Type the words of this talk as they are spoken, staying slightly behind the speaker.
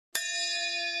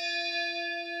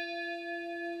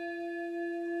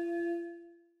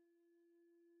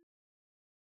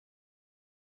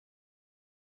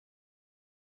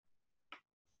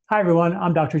Hi, everyone.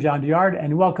 I'm Dr. John Douillard,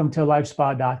 and welcome to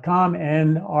LifeSpa.com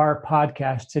and our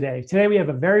podcast today. Today, we have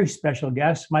a very special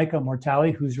guest, Micah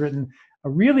Mortali, who's written a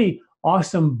really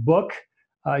awesome book.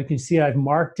 You can see I've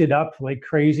marked it up like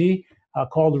crazy,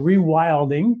 called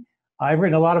Rewilding. I've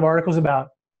written a lot of articles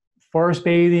about forest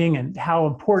bathing and how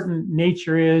important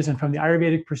nature is. And from the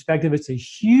Ayurvedic perspective, it's a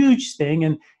huge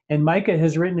thing. And Micah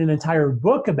has written an entire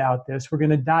book about this. We're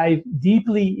going to dive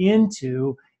deeply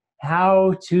into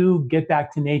how to get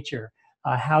back to nature,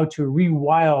 how to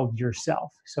rewild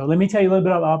yourself. So let me tell you a little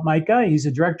bit about Micah. He's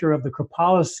the director of the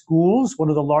Kripalu Schools, one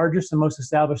of the largest and most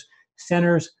established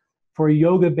centers for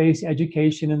yoga-based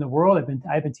education in the world.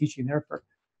 I've been teaching there for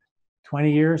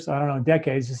 20 years, I don't know,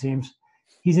 decades it seems.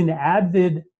 He's an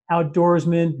avid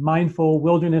outdoorsman, mindful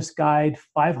wilderness guide,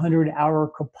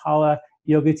 500-hour Kripalu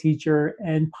yoga teacher,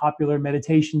 and popular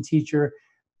meditation teacher.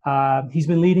 He's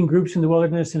been leading groups in the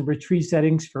wilderness and retreat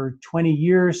settings for 20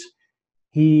 years.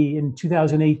 He, in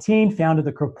 2018, founded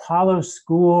the Kripalu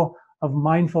School of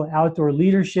Mindful Outdoor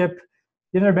Leadership.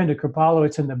 If you've never been to Kripalu,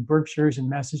 it's in the Berkshires in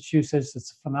Massachusetts.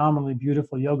 It's a phenomenally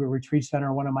beautiful yoga retreat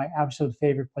center, one of my absolute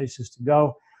favorite places to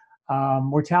go.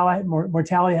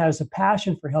 Mortali has a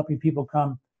passion for helping people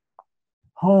come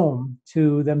home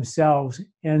to themselves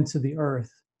and to the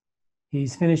earth.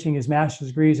 He's finishing his master's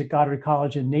degrees at Goddard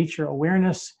College in Nature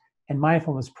Awareness and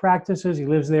Mindfulness Practices. He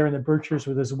lives there in the Berkshires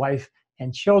with his wife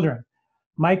and children.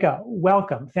 Micah,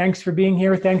 welcome. Thanks for being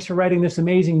here. Thanks for writing this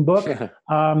amazing book.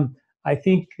 I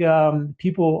think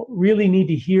people really need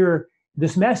to hear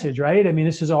this message, right? I mean,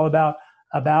 this is all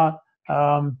about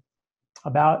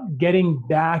getting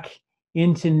back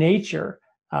into nature.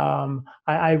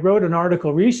 I wrote an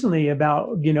article recently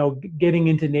about, getting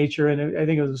into nature, and I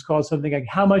think it was called something like,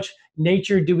 how much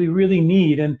nature do we really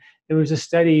need? And there was a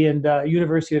study in the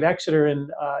University of Exeter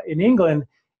in England,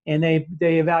 and they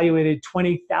evaluated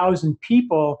 20,000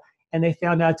 people, and they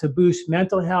found out to boost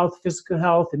mental health, physical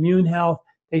health, immune health,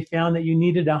 they found that you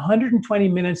needed 120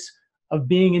 minutes of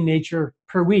being in nature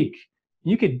per week.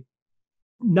 You could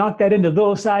knock that into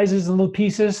little sizes and little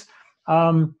pieces,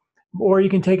 or you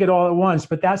can take it all at once,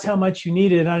 but that's how much you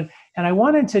need it. And I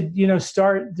wanted to,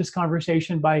 start this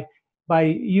conversation by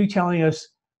you telling us,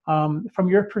 from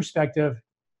your perspective,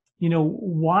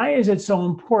 why is it so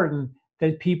important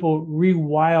that people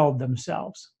rewild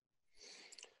themselves?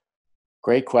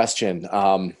 Great question.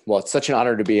 Well, it's such an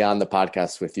honor to be on the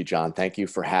podcast with you, John. Thank you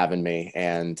for having me.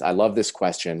 And I love this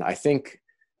question. I think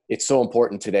it's so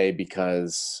important today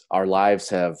because our lives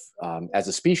have, as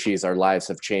a species, our lives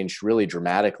have changed really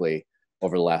dramatically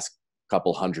over the last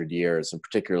couple hundred years, and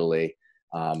particularly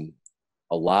a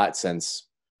lot since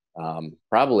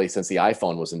probably since the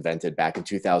iPhone was invented back in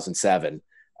 2007,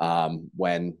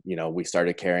 when we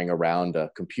started carrying around a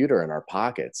computer in our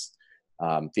pockets.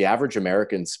 The average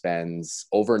American spends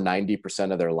over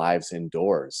 90% of their lives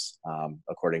indoors,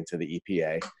 according to the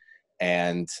EPA.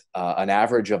 And an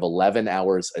average of 11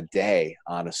 hours a day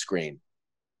on a screen.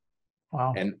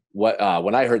 Wow. And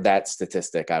when I heard that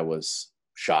statistic, I was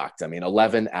shocked. I mean,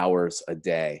 11 hours a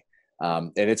day.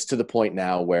 And it's to the point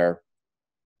now where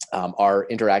our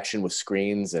interaction with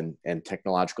screens and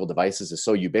technological devices is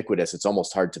so ubiquitous, it's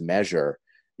almost hard to measure,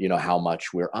 how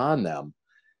much we're on them.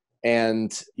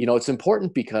 And, it's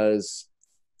important because,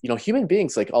 human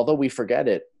beings, although we forget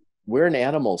it, we're an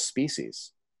animal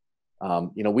species.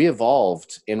 We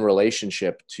evolved in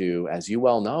relationship to, as you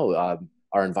well know,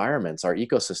 our environments, our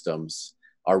ecosystems,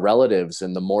 our relatives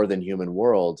in the more than human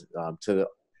world, to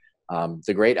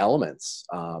the great elements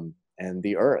and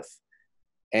the earth.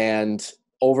 And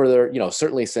over the,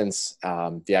 certainly since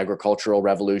the agricultural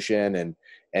revolution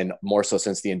and more so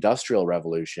since the industrial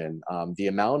revolution, the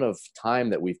amount of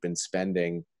time that we've been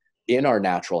spending in our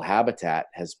natural habitat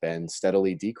has been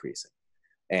steadily decreasing.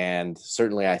 And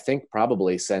certainly, I think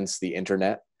probably since the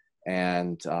internet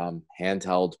and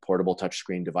handheld portable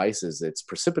touchscreen devices, it's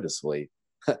precipitously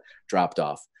dropped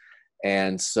off.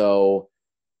 And so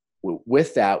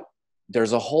with that,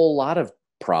 there's a whole lot of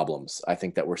problems, I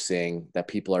think, that we're seeing that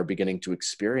people are beginning to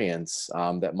experience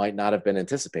that might not have been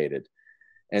anticipated.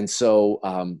 And so,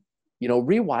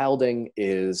 rewilding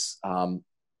is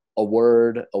a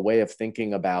way of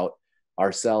thinking about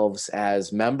ourselves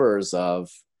as members of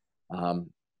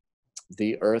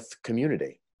the earth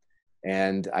community.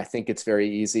 And I think it's very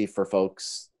easy for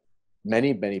folks,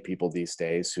 many people these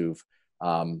days who've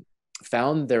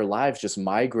found their lives just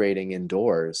migrating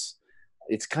indoors.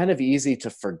 It's kind of easy to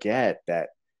forget that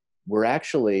we're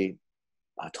actually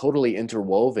totally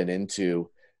interwoven into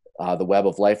the web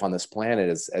of life on this planet.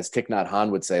 As Thich Nhat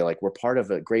Hanh would say, we're part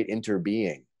of a great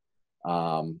interbeing.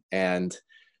 And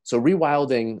So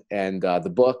Rewilding and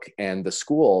the book and the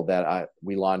school that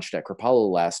we launched at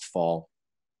Kripalu last fall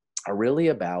are really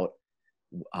about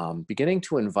beginning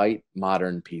to invite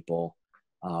modern people,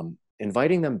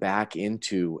 inviting them back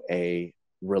into a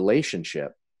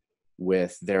relationship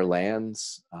with their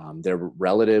lands, their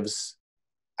relatives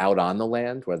out on the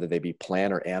land, whether they be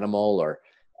plant or animal or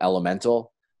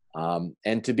elemental,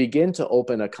 and to begin to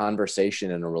open a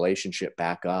conversation and a relationship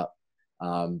back up.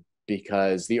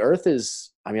 Because the earth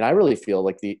is, I mean, I really feel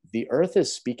like the earth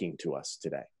is speaking to us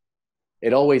today.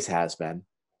 It always has been.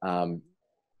 And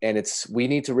we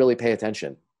need to really pay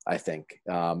attention, I think.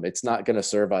 It's not going to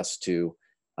serve us to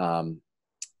kind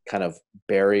of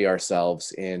bury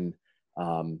ourselves in,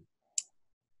 in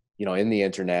the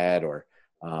internet or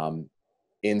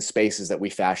in spaces that we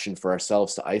fashion for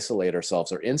ourselves to isolate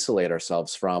ourselves or insulate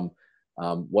ourselves from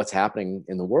what's happening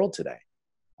in the world today.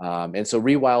 And so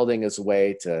Rewilding is a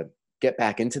way to get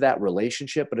back into that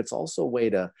relationship, but it's also a way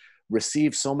to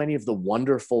receive so many of the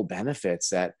wonderful benefits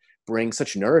that bring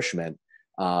such nourishment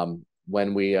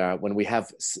when we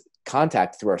have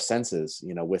contact through our senses,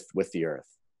 with the earth.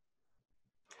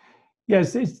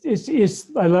 Yes, it's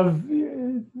I love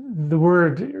the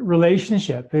word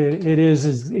relationship. It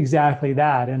is exactly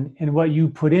that, and what you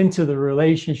put into the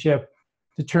relationship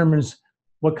determines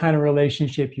what kind of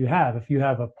relationship you have. If you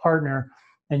have a partner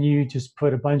and you just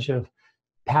put a bunch of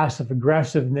passive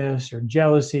aggressiveness or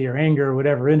jealousy or anger or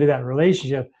whatever into that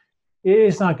relationship,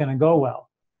 it's not going to go well.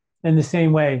 In the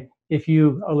same way, if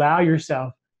you allow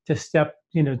yourself to step,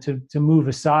 to move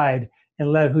aside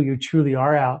and let who you truly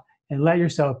are out and let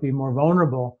yourself be more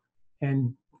vulnerable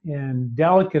and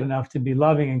delicate enough to be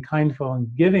loving and kindful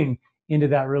and giving into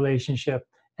that relationship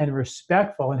and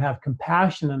respectful and have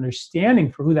compassion, understanding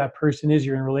for who that person is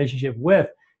you're in a relationship with,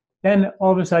 then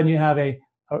all of a sudden you have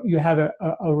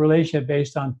a relationship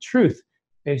based on truth,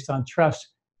 based on trust.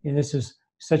 And this is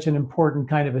such an important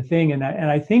kind of a thing. And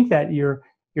I think that you're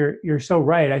so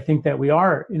right. I think that we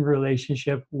are in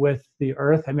relationship with the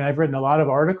earth. I mean, I've written a lot of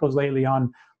articles lately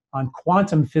on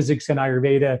quantum physics and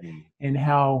Ayurveda and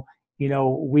how,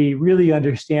 we really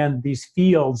understand these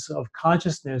fields of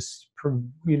consciousness,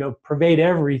 pervade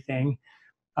everything.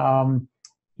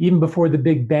 Even before the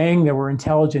Big Bang, there were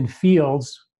intelligent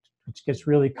fields, which gets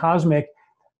really cosmic.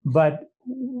 But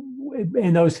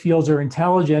and those fields are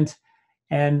intelligent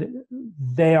and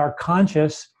they are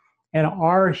conscious, and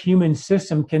our human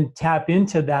system can tap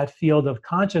into that field of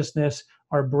consciousness.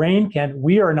 Our brain can.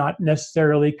 We are not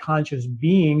necessarily conscious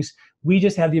beings. We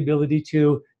just have the ability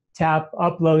to tap,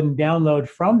 upload, and download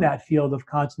from that field of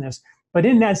consciousness. But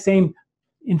in that same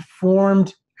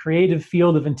informed, creative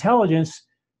field of intelligence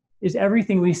is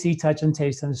everything we see, touch, and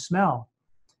taste, and smell.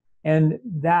 And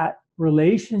that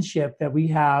relationship that we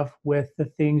have with the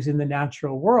things in the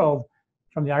natural world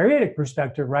from the Ayurvedic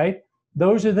perspective, right?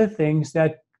 Those are the things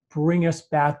that bring us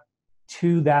back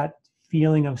to that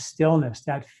feeling of stillness,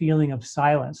 that feeling of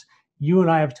silence. You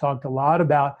and I have talked a lot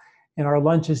about in our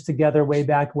lunches together way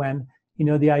back when,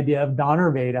 the idea of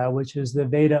Veda, which is the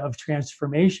Veda of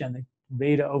transformation, the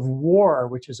Veda of war,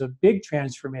 which is a big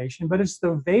transformation, but it's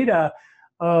the Veda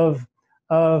of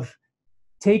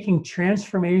taking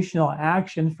transformational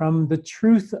action from the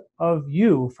truth of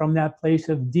you, from that place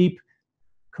of deep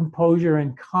composure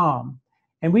and calm.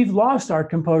 And we've lost our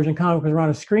composure and calm because we're on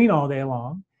a screen all day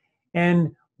long.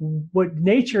 And what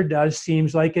nature does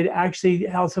seems like it actually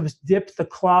helps us dip the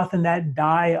cloth in that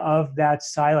dye of that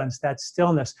silence, that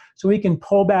stillness. So we can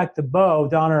pull back the bow.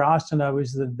 Dana Asana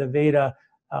was the Veda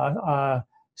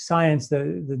science,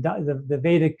 the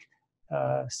Vedic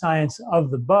science of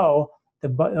the bow,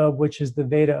 which is the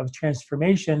Veda of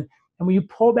transformation. And when you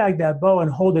pull back that bow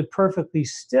and hold it perfectly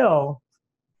still,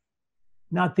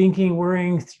 not thinking,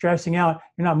 worrying, stressing out,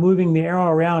 you're not moving the arrow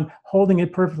around, holding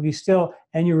it perfectly still,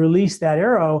 and you release that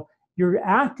arrow, you're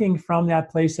acting from that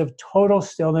place of total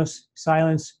stillness,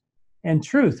 silence, and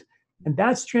truth. And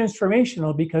that's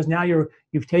transformational because now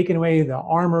you've taken away the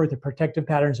armor, the protective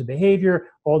patterns of behavior,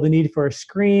 all the need for a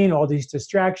screen, all these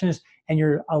distractions, and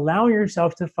you're allowing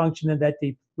yourself to function at that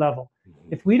deep level.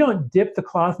 If we don't dip the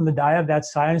cloth in the dye of that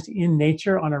silence in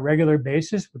nature on a regular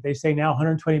basis, what they say now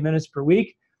 120 minutes per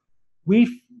week,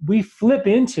 we flip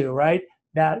into, right,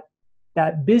 that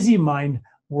busy mind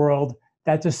world,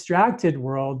 that distracted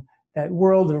world, that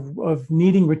world of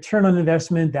needing return on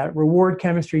investment, that reward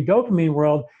chemistry, dopamine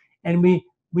world, and we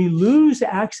lose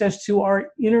access to our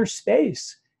inner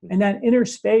space. And that inner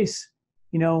space,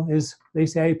 is, they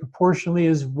say, proportionally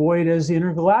as void as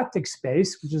intergalactic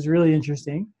space, which is really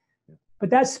interesting. But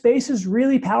that space is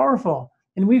really powerful,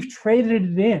 and we've traded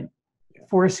it in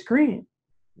for a screen.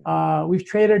 We've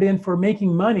traded in for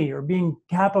making money or being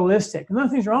capitalistic. And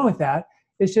nothing's wrong with that.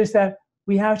 It's just that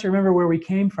we have to remember where we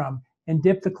came from and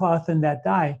dip the cloth in that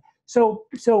dye. So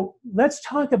let's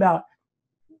talk about,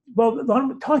 well,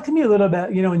 talk to me a little bit.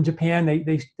 In Japan,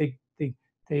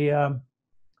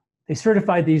 they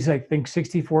certified these, I think,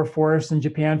 64 forests in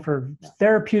Japan for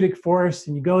therapeutic forests,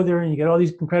 and you go there and you get all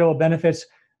these incredible benefits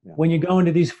when you go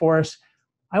into these forests.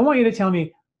 I want you to tell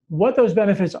me what those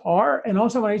benefits are, and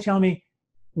also I want you to tell me,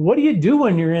 what do you do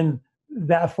when you're in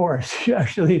that forest? You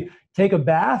actually take a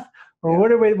bath, or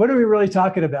what are we really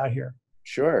talking about here?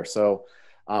 Sure. So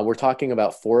we're talking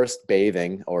about forest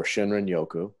bathing, or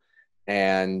shinrin-yoku.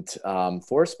 And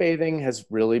forest bathing has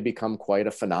really become quite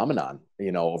a phenomenon,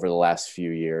 over the last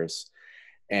few years.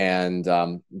 And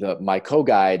my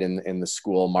co-guide in the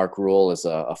school, Mark Rule, is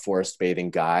a forest bathing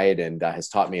guide, and has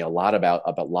taught me a lot about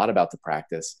the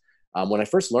practice. When I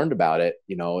first learned about it,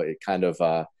 it kind of,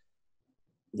 I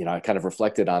kind of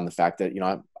reflected on the fact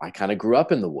that, I kind of grew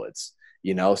up in the woods,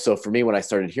 So for me, when I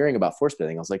started hearing about forest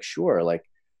bathing, I was like, sure, like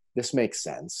this makes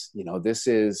sense. This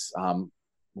is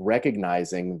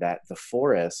recognizing that the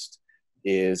forest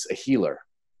is a healer.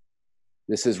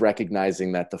 This is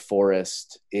recognizing that the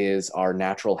forest is our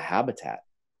natural habitat.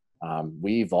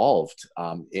 We evolved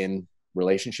in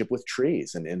relationship with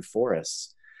trees and in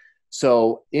forests.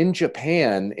 So in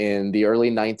Japan, in the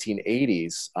early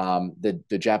 1980s,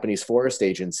 the Japanese Forest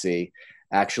Agency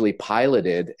actually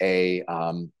piloted a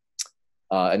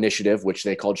initiative which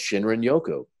they called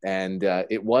shinrin-yoku, and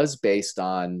it was based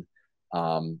on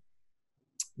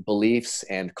beliefs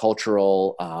and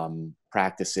cultural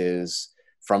practices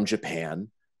from Japan.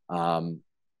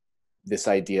 This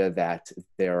idea that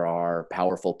there are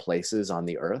powerful places on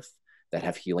the earth that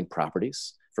have healing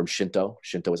properties from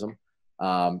Shintoism,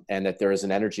 and that there is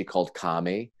an energy called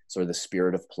kami, sort of the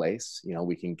spirit of place.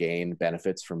 We can gain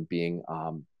benefits from being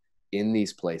in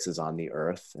these places on the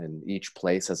earth, and each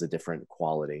place has a different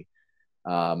quality.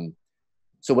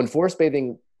 So when forest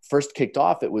bathing first kicked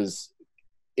off, it was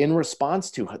in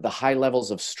response to the high levels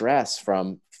of stress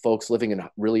from folks living in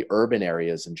really urban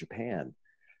areas in Japan.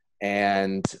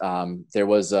 And there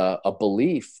was a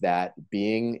belief that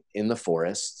being in the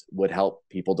forest would help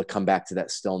people to come back to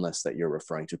that stillness that you're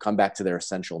referring to, come back to their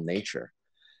essential nature.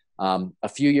 A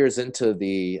few years into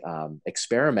the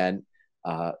experiment,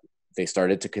 they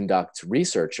started to conduct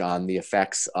research on the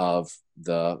effects of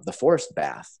the forest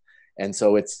bath. And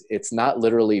so it's not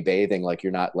literally bathing, like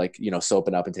you're not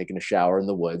soaping up and taking a shower in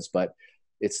the woods, but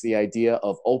it's the idea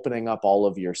of opening up all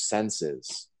of your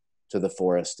senses to the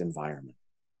forest environment.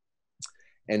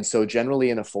 And so generally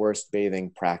in a forest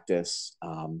bathing practice,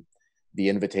 the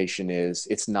invitation is,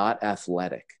 it's not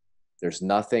athletic. There's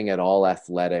nothing at all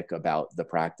athletic about the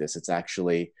practice. It's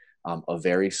actually a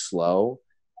very slow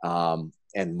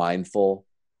and mindful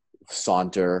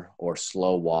saunter or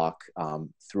slow walk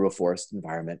through a forest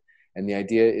environment. And the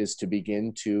idea is to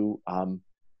begin to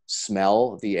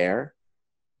smell the air,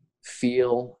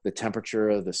 feel the temperature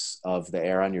of the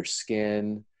air on your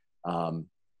skin,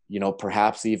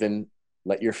 perhaps even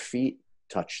let your feet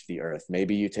touch the earth.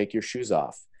 Maybe you take your shoes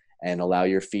off and allow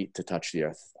your feet to touch the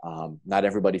earth. Not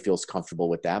everybody feels comfortable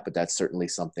with that, but that's certainly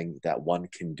something that one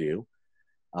can do.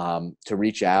 To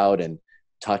reach out and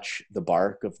touch the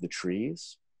bark of the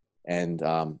trees and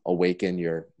awaken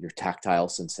your tactile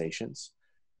sensations.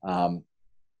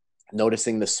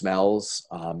 Noticing the smells.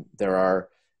 There are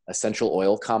essential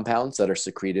oil compounds that are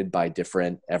secreted by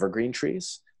different evergreen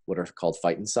trees, what are called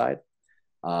phytoncide.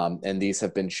 And these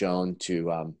have been shown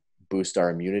to boost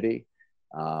our immunity,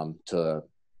 to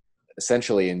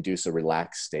essentially induce a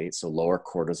relaxed state, so lower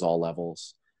cortisol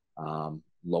levels,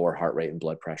 lower heart rate and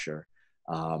blood pressure.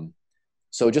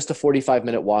 So just a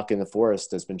 45-minute walk in the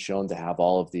forest has been shown to have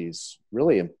all of these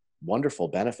really wonderful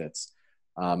benefits.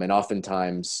 And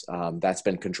oftentimes that's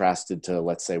been contrasted to,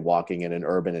 let's say, walking in an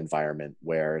urban environment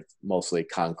where it's mostly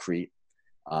concrete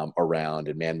around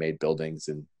and man-made buildings,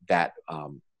 and that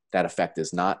effect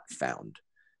is not found.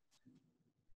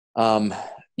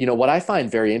 What I find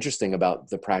very interesting about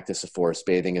the practice of forest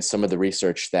bathing is some of the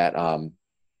research that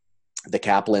the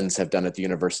Kaplans have done at the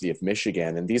University of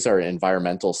Michigan, and these are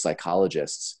environmental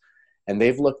psychologists, and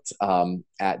they've looked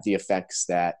at the effects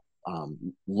that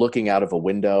looking out of a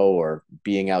window or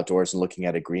being outdoors and looking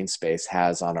at a green space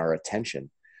has on our attention.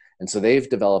 And so they've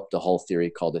developed a whole theory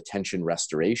called attention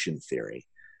restoration theory,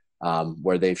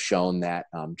 where they've shown that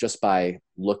just by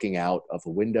looking out of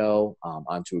a window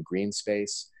onto a green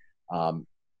space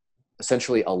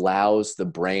essentially allows the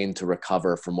brain to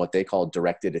recover from what they call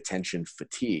directed attention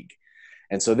fatigue.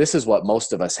 And so this is what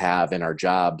most of us have in our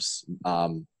jobs,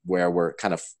 where we're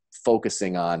kind of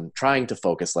trying to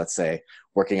focus, let's say,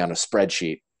 working on a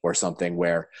spreadsheet or something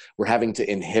where we're having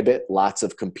to inhibit lots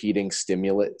of competing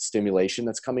stimulation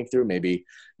that's coming through. Maybe,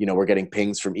 we're getting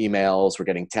pings from emails, we're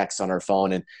getting texts on our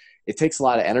phone, and it takes a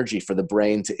lot of energy for the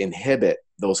brain to inhibit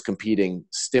those competing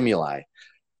stimuli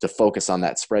to focus on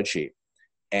that spreadsheet.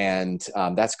 And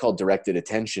that's called directed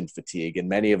attention fatigue. And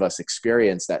many of us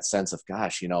experience that sense of,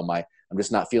 gosh, I'm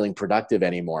just not feeling productive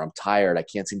anymore. I'm tired. I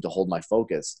can't seem to hold my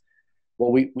focus.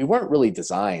 Well, we weren't really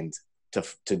designed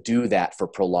to do that for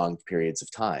prolonged periods of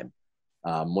time.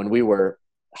 When we were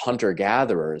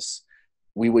hunter-gatherers,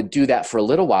 we would do that for a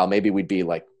little while. Maybe we'd be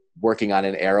like working on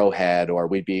an arrowhead, or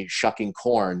we'd be shucking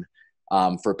corn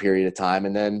for a period of time.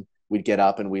 And then we'd get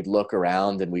up and we'd look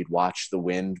around and we'd watch the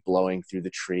wind blowing through the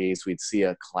trees. We'd see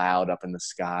a cloud up in the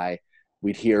sky.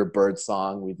 We'd hear bird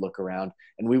song. We'd look around,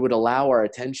 and we would allow our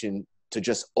attention to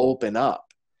just open up,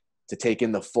 to take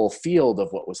in the full field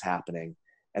of what was happening.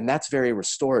 And that's very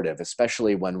restorative,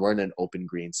 especially when we're in an open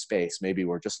green space. Maybe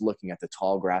we're just looking at the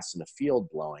tall grass in a field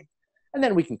blowing. And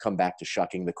then we can come back to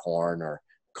shucking the corn or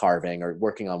carving or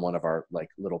working on one of our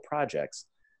little projects.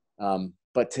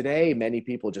 But today, many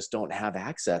people just don't have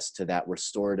access to that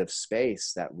restorative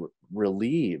space that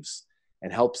relieves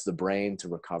and helps the brain to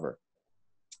recover.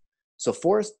 So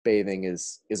forest bathing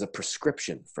is a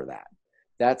prescription for that.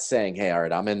 That's saying, hey, all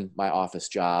right, I'm in my office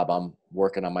job. I'm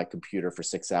working on my computer for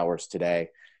 6 hours today.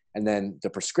 And then the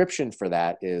prescription for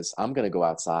that is I'm going to go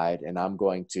outside and I'm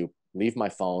going to leave my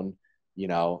phone,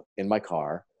 in my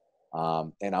car.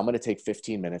 And I'm going to take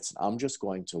 15 minutes. I'm just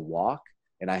going to walk,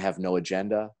 and I have no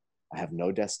agenda. I have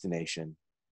no destination.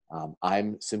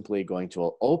 I'm simply going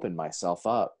to open myself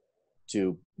up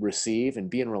to receive and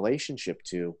be in relationship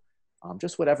to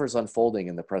just whatever's unfolding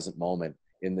in the present moment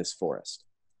in this forest.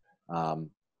 And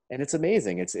it's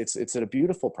amazing. It's a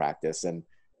beautiful practice,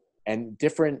 and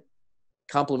different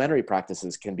complementary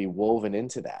practices can be woven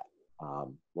into that.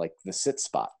 Like the sit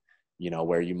spot,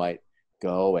 where you might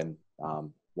go and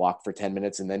walk for 10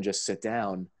 minutes and then just sit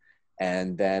down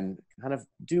and then kind of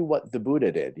do what the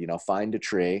Buddha did, find a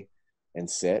tree and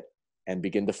sit and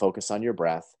begin to focus on your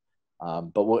breath.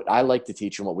 But what I like to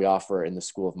teach and what we offer in the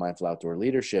School of Mindful Outdoor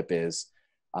Leadership is,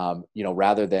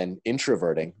 rather than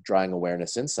introverting, drawing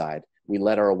awareness inside, we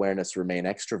let our awareness remain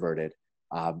extroverted,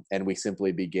 and we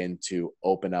simply begin to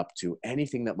open up to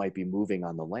anything that might be moving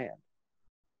on the land.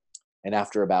 And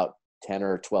after about 10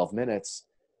 or 12 minutes,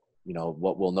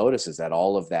 what we'll notice is that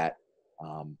all of that,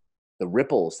 the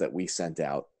ripples that we sent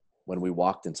out when we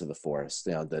walked into the forest,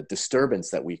 the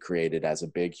disturbance that we created as a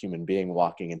big human being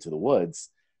walking into the woods,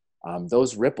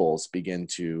 those ripples begin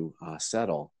to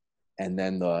settle. And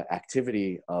then the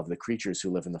activity of the creatures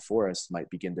who live in the forest might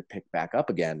begin to pick back up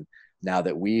again now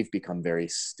that we've become very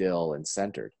still and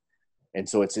centered. And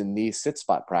so it's in these sit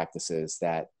spot practices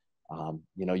that,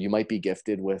 you might be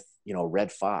gifted with,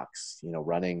 red fox,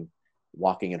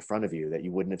 walking in front of you that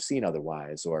you wouldn't have seen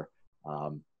otherwise, or,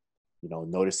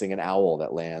 noticing an owl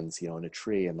that lands, in a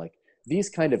tree. And these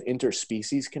kind of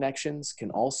interspecies connections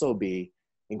can also be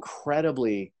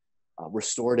incredibly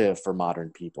restorative for modern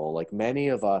people. Many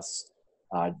of us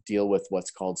deal with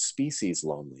what's called species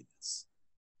loneliness,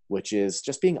 which is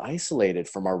just being isolated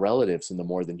from our relatives in the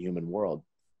more than human world.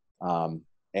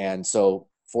 And so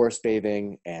forest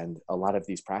bathing and a lot of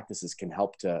these practices can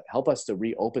help us to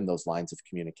reopen those lines of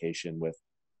communication with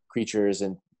creatures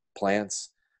and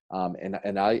plants.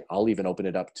 And I'll even open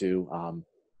it up to,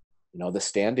 the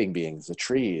standing beings, the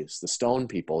trees, the stone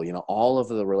people, all of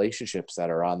the relationships that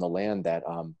are on the land that,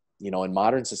 in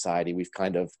modern society, we've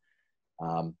kind of,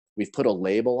 we've put a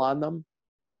label on them,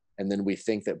 and then we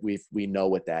think that we know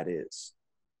what that is.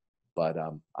 But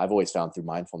I've always found through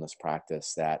mindfulness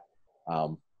practice that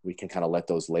we can kind of let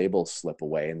those labels slip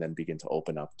away and then begin to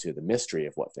open up to the mystery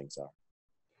of what things are.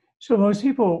 So most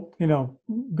people,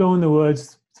 go in the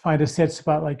woods, find a sit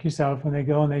spot like yourself, when they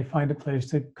go and they find a place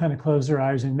to kind of close their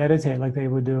eyes and meditate like they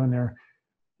would do in their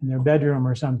bedroom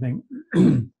or something.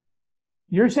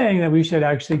 You're saying that we should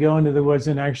actually go into the woods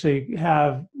and actually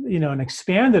have, an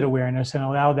expanded awareness and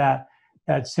allow that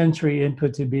sensory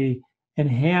input to be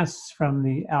enhanced from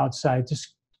the outside.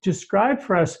 Just describe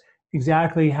for us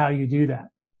exactly how you do that.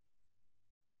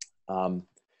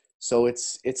 So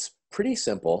it's pretty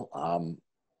simple.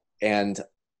 And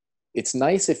it's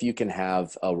nice if you can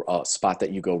have a spot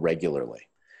that you go regularly.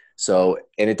 So,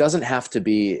 and it doesn't have to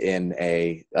be in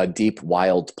a deep,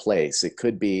 wild place. It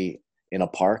could be in a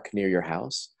park near your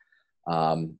house.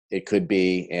 It could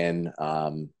be in,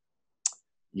 an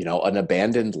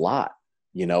abandoned lot,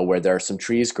 where there are some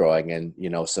trees growing and,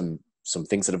 some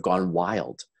things that have gone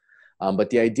wild. But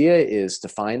the idea is to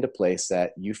find a place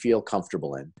that you feel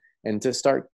comfortable in. and to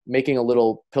start making a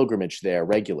little pilgrimage there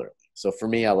regularly. So for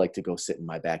me, I like to go sit in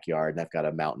my backyard, and I've got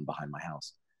a mountain behind my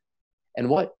house. And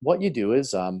what you do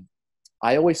is,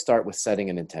 I always start with setting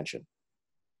an intention.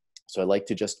 So I like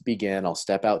to just begin. I'll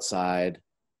step outside,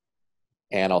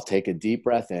 and I'll take a deep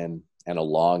breath in and a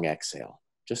long exhale,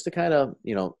 just to kind of,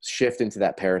 shift into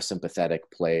that parasympathetic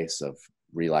place of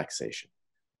relaxation.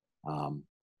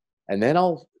 And then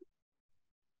I'll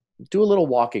do a little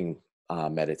walking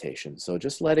meditation. So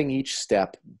just letting each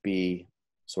step be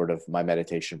sort of my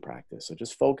meditation practice. So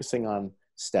just focusing on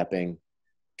stepping,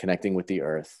 connecting with the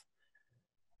earth.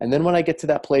 And then when I get to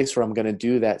that place where I'm going to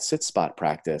do that sit spot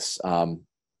practice,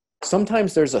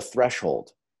 sometimes there's a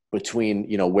threshold between,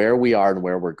 where we are and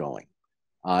where we're going.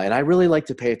 And I really like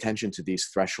to pay attention to these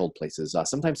threshold places.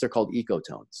 Sometimes they're called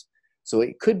ecotones. So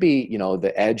it could be,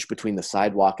 the edge between the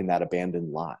sidewalk and that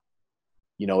abandoned lot.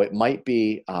 It might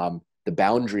be the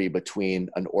boundary between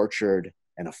an orchard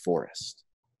and a forest.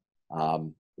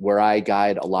 Where I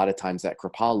guide a lot of times at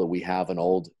Kripalu, we have an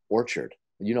old orchard.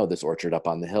 This orchard up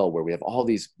on the hill where we have all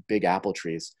these big apple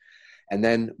trees. And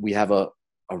then we have a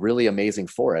really amazing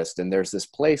forest. And there's this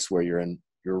place where you're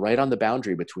right on the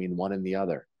boundary between one and the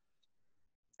other.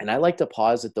 And I like to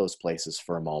pause at those places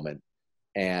for a moment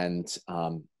and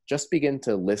just begin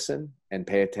to listen and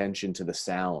pay attention to the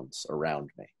sounds around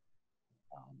me.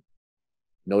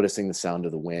 Noticing the sound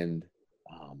of the wind,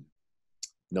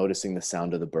 noticing the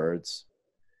sound of the birds,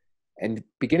 and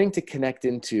beginning to connect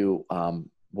into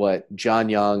what John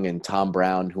Young and Tom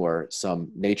Brown, who are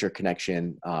some nature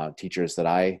connection teachers that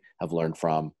I have learned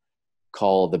from,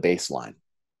 call the baseline.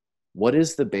 What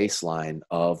is the baseline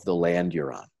of the land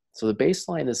you're on? So the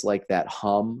baseline is like that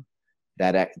hum,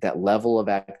 that level of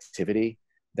activity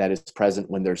that is present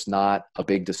when there's not a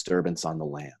big disturbance on the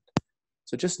land.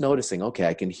 So just noticing, okay,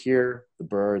 I can hear the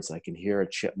birds, I can hear a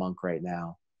chipmunk right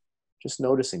now. Just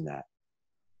noticing that.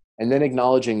 And then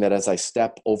acknowledging that as I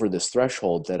step over this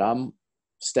threshold, that I'm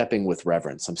stepping with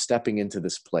reverence. I'm stepping into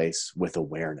this place with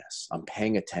awareness. I'm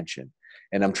paying attention,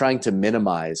 and I'm trying to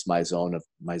minimize my zone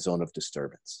of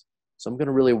disturbance. So I'm going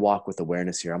to really walk with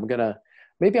awareness here.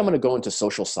 Maybe I'm going to go into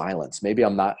social silence. Maybe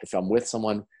I'm not, if I'm with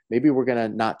someone, maybe we're going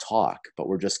to not talk, but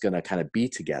we're just going to kind of be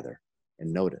together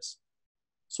and notice.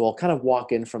 So I'll kind of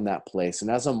walk in from that place. And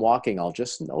as I'm walking, I'll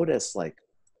just notice,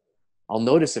 I'll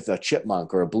notice if a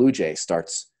chipmunk or a blue jay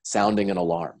starts sounding an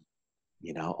alarm.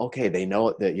 Okay, they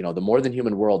know that, the more than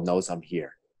human world knows I'm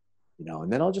here,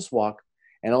 and then I'll just walk,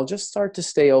 and I'll just start to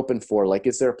stay open for,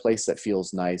 is there a place that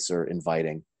feels nice or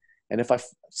inviting? And if I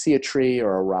see a tree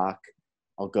or a rock,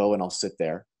 I'll go and I'll sit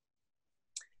there.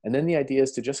 And then the idea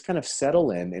is to just kind of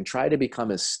settle in and try to become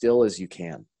as still as you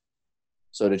can.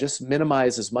 So to just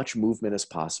minimize as much movement as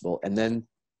possible, and then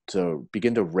to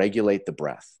begin to regulate the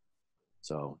breath.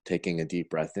 So taking a deep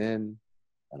breath in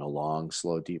and a long,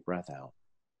 slow, deep breath out.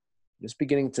 Just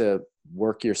beginning to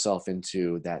work yourself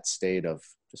into that state of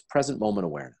just present moment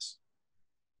awareness.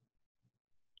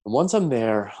 And once I'm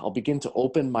there, I'll begin to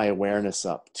open my awareness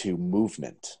up to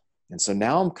movement. And so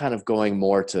now I'm kind of going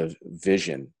more to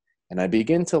vision. And I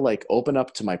begin to open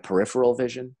up to my peripheral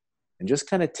vision and just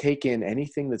kind of take in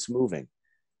anything that's moving.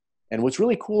 And what's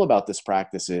really cool about this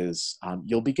practice is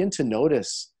you'll begin to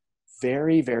notice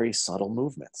very, very subtle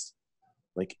movements,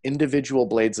 like individual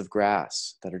blades of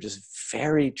grass that are just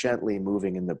very gently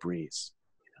moving in the breeze.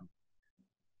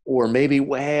 Or maybe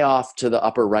way off to the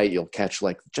upper right, you'll catch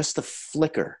just the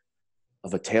flicker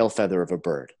of a tail feather of a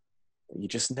bird that you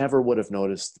just never would have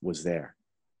noticed was there.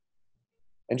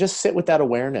 And just sit with that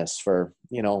awareness for,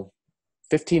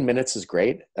 15 minutes is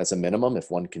great as a minimum if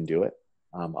one can do it.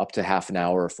 Up to half an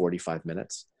hour or 45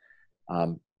 minutes.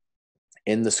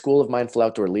 In the School of Mindful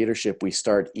Outdoor Leadership, we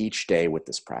start each day with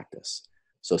this practice.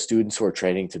 So students who are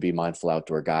training to be mindful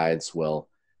outdoor guides will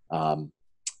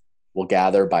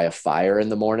gather by a fire in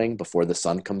the morning before the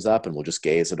sun comes up, and we'll just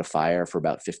gaze at a fire for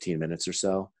about 15 minutes or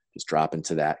so, just drop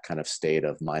into that kind of state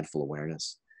of mindful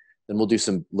awareness. Then we'll do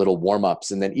some little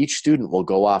warm-ups, and then each student will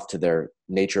go off to their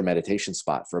nature meditation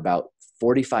spot for about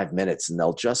 45 minutes, and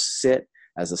they'll just sit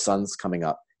as the sun's coming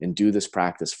up and do this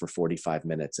practice for 45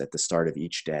 minutes at the start of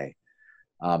each day.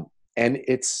 And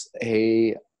it's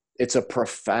a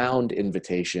profound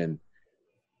invitation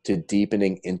to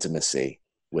deepening intimacy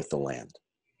with the land.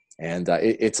 And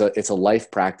it's a life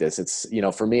practice. It's,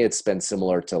 for me, it's been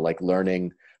similar to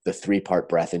learning the 3-part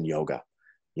breath in yoga.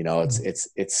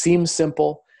 It seems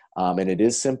simple, and it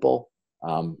is simple.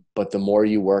 But the more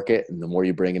you work it and the more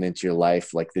you bring it into your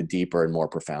life, the deeper and more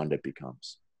profound it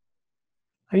becomes.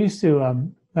 I used to,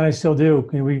 and I still do,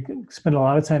 we spend a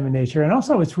lot of time in nature. And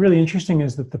also what's really interesting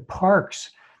is that the parks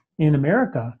in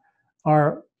America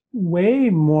are way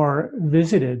more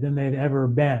visited than they'd ever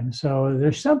been. So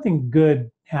there's something good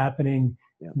happening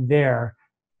there.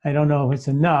 I don't know if it's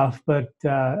enough, but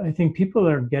I think people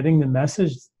are getting the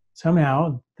message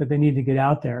somehow that they need to get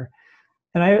out there.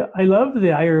 And I love the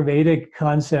Ayurvedic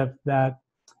concept that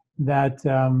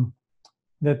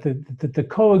the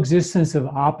coexistence of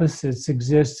opposites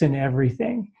exists in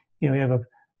everything. You have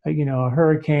a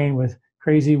hurricane with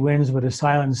crazy winds with a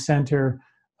silent center,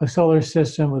 a solar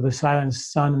system with a silent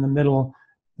sun in the middle,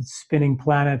 with spinning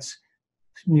planets,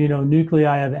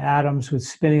 nuclei of atoms with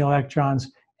spinning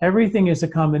electrons. Everything is a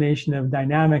combination of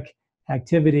dynamic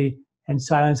activity and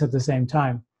silence at the same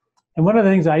time. And one of the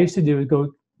things I used to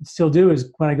do still do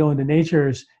is when I go into nature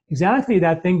is exactly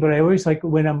that thing. But I always like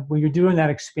when you're doing that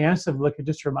expansive look, it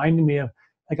just reminded me of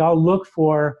I'll look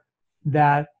for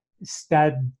that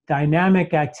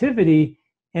dynamic activity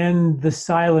and the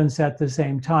silence at the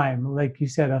same time. Like you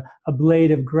said, a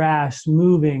blade of grass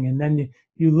moving, and then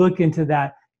you look into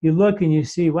that. You look and you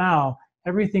see, wow,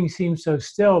 everything seems so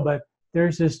still, but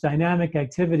there's this dynamic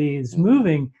activity is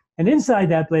moving, and inside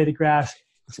that blade of grass,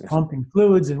 it's pumping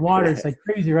fluids and water. It's like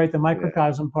crazy, right? The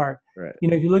microcosm part. Right.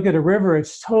 If you look at a river,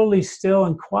 it's totally still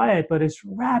and quiet, but it's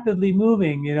rapidly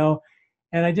moving.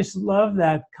 And I just love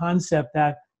that concept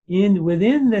that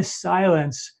within this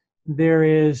silence there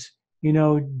is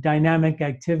dynamic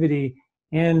activity,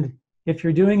 and if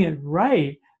you're doing it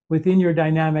right, within your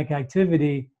dynamic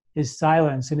activity is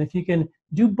silence. And if you can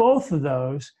do both of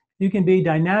those, you can be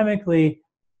dynamically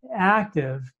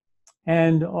active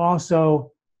and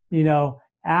also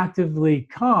actively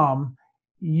calm.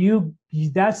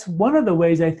 That's one of the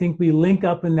ways I think we link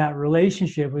up in that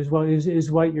relationship is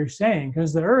what you're saying,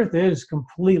 because the earth is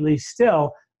completely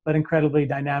still but incredibly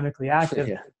dynamically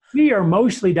active. We are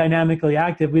mostly dynamically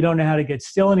active. We don't know how to get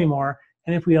still anymore.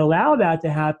 And if we allow that to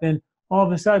happen, all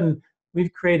of a sudden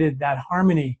we've created that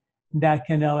harmony that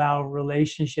can allow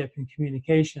relationship and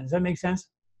communication. Does that make sense?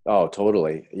 Oh,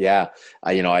 totally. Yeah.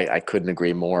 I couldn't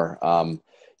agree more.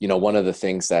 One of the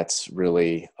things that's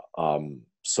really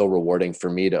so rewarding for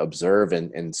me to observe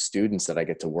in students that I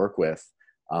get to work with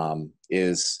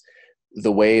is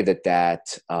the way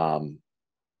that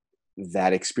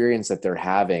experience that they're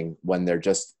having when they're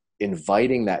just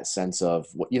inviting that sense of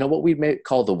what we may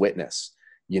call the witness,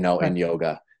 in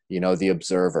yoga, the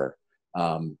observer,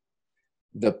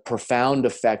 the profound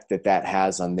effect that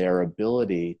has on their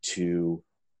ability to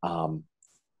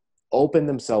open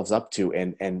themselves up to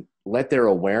and let their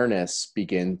awareness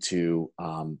begin to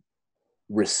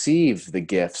receive the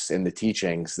gifts and the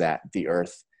teachings that the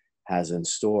earth has in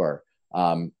store.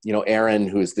 Erin,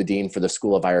 who is the dean for the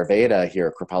School of Ayurveda here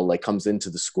at Kripalu, comes into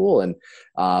the school, and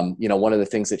one of the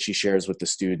things that she shares with the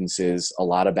students is a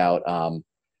lot about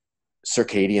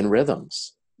circadian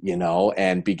rhythms,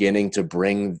 and beginning to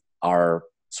bring our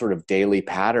sort of daily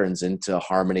patterns into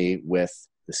harmony with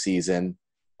the season,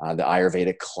 the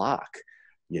Ayurvedic clock,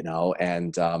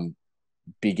 and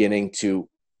beginning to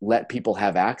let people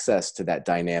have access to that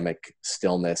dynamic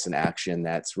stillness and action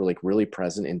that's really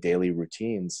present in daily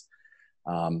routines.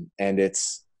 And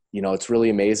it's really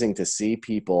amazing to see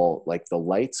people, like the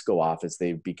lights go off as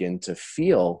they begin to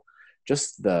feel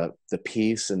just the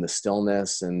peace and the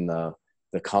stillness and the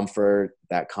comfort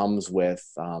that comes with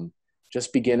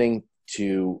just beginning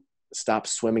to stop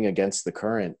swimming against the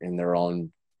current in their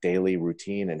own daily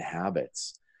routine and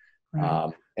habits.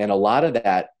 Right. And a lot of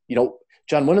that,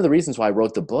 John, one of the reasons why I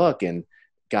wrote the book and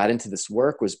got into this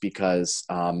work was because,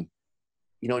 it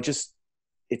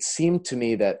seemed to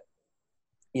me that,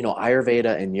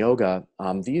 Ayurveda and yoga,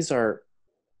 these are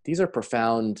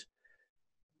profound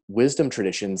wisdom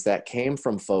traditions that came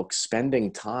from folks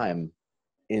spending time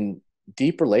in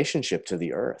deep relationship to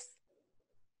the earth,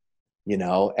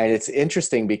 and it's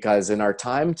interesting because in our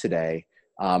time today,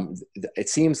 it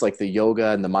seems like the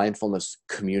yoga and the mindfulness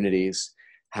communities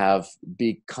have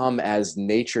become as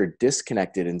nature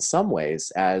disconnected in some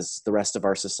ways as the rest of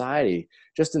our society,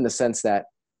 just in the sense that,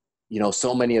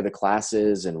 so many of the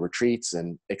classes and retreats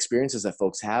and experiences that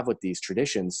folks have with these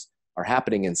traditions are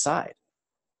happening inside,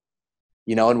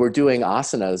 and we're doing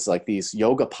asanas, like these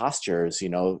yoga postures,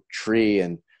 tree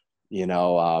and,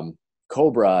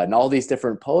 cobra and all these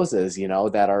different poses,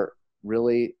 that are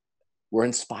really, we're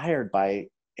inspired by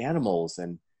animals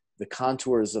and the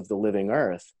contours of the living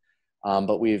earth.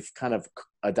 But we've kind of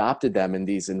adopted them in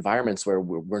these environments where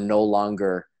we're no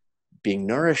longer being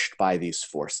nourished by these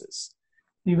forces.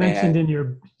 You mentioned in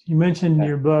your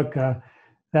book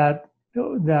that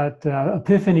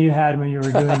epiphany you had when you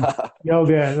were doing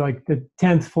yoga, like the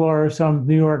 10th floor of some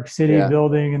New York City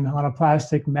building, and on a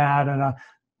plastic mat and a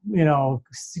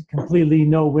completely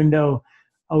no window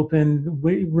open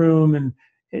room, and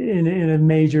in a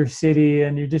major city,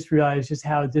 and you just realize just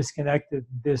how disconnected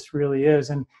this really is.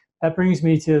 And that brings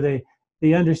me to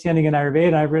the understanding in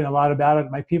Ayurveda. I've written a lot about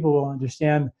it. My people will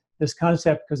understand this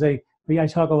concept because I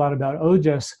talk a lot about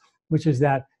ojas, which is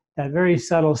that very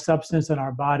subtle substance in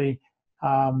our body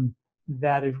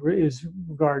that is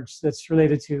regards that's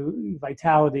related to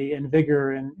vitality and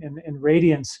vigor and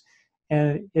radiance.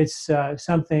 And it's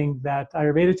something that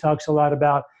Ayurveda talks a lot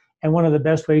about. And one of the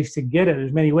best ways to get it,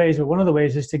 there's many ways, but one of the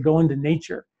ways is to go into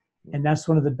nature. And that's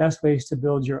one of the best ways to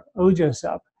build your ojas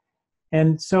up.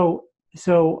 And so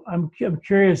I'm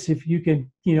curious if you can,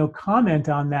 comment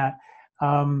on that.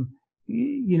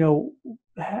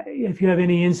 If you have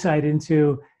any insight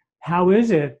into how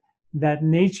is it that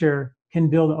nature can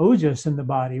build ojas in the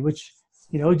body, which,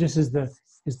 ojas is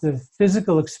the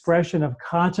physical expression of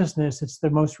consciousness. It's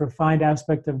the most refined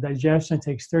aspect of digestion. It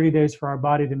takes 30 days for our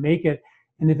body to make it.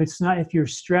 And if you're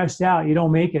stressed out, you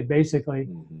don't make it, basically.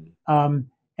 And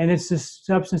it's this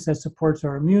substance that supports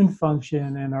our immune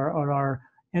function and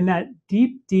and that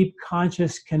deep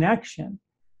conscious connection.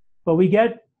 But we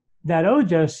get that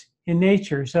ojas in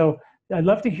nature. So I'd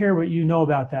love to hear what you know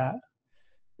about that.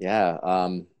 Yeah.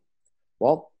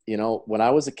 Well, when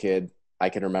I was a kid, I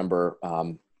can remember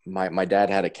my dad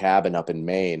had a cabin up in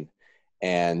Maine,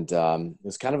 and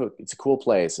it's a cool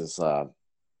place. It's kind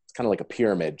of like a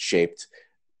pyramid shaped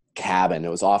cabin. It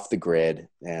was off the grid,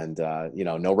 and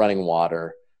no running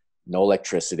water, no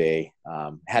electricity.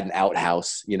 Had an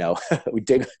outhouse. We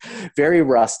dig very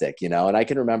rustic. And I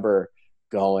can remember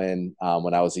going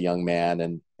when I was a young man,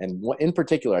 and in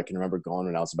particular, I can remember going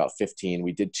when I was about 15.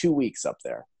 We did 2 weeks up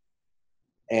there,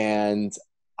 and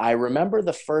I remember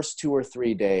the first 2 or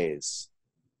 3 days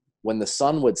when the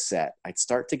sun would set, I'd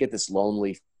start to get this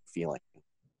lonely feeling,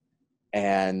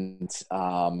 and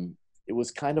it was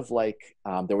kind of like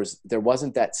there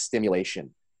wasn't that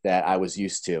stimulation that I was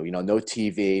used to. No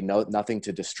TV, nothing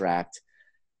to distract.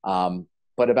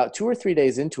 But about 2 or 3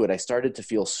 days into it, I started to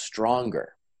feel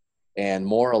stronger and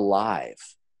more alive.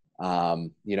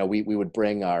 We would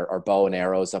bring our bow and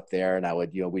arrows up there,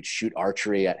 and we'd shoot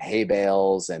archery at hay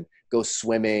bales and go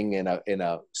swimming in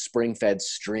a spring-fed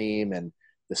stream, and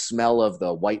the smell of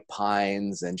the white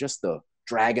pines and just the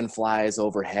dragonflies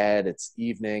overhead. It's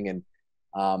evening,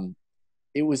 and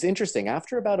it was interesting.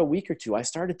 After about a week or two, I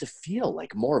started to feel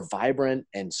like more vibrant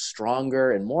and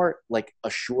stronger and more like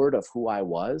assured of who I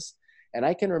was. And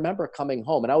I can remember coming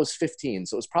home, and I was 15,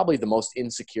 so it was probably the most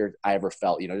insecure I ever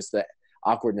felt, just the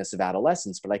awkwardness of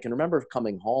adolescence. But I can remember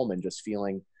coming home and just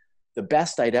feeling the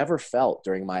best I'd ever felt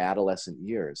during my adolescent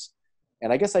years.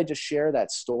 And I guess I just share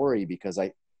that story because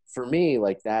for me,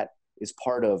 like, that is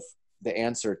part of the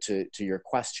answer to your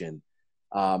question.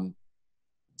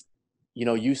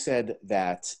 You said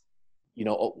that,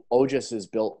 ojas is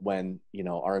built when,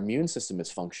 our immune system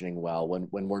is functioning well,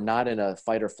 when we're not in a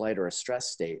fight or flight or a stress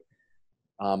state.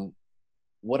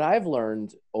 What I've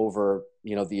learned over,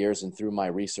 the years and through my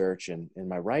research and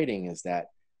my writing is that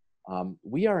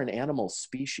we are an animal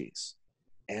species,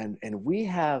 and we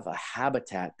have a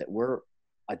habitat that we're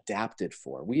adapted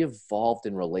for. We evolved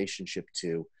in relationship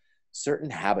to certain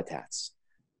habitats.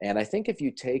 And I think if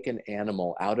you take an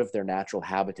animal out of their natural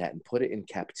habitat and put it in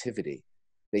captivity,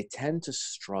 they tend to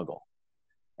struggle.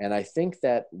 And I think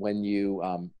that when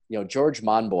George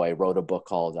Monbiot wrote a book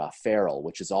called Feral,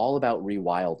 which is all about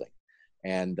rewilding.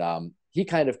 And he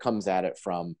kind of comes at it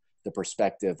from the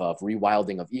perspective of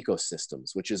rewilding of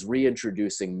ecosystems, which is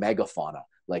reintroducing megafauna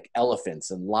like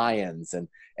elephants and lions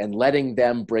and letting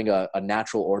them bring a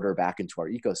natural order back into our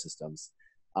ecosystems.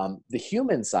 The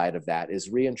human side of that is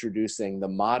reintroducing the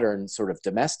modern sort of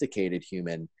domesticated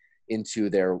human into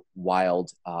their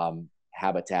wild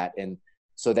habitat, and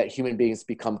so that human beings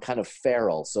become kind of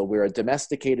feral. So we're a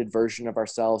domesticated version of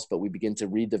ourselves, but we begin to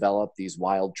redevelop these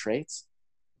wild traits.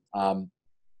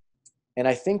 And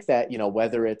I think that,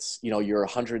 whether it's, your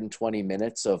 120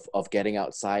 minutes of getting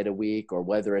outside a week, or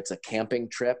whether it's a camping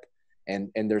trip,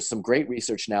 and there's some great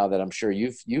research now that I'm sure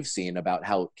you've seen about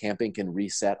how camping can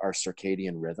reset our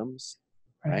circadian rhythms,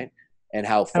 right? And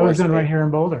how that was done right here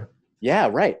in Boulder. Yeah,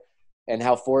 right. And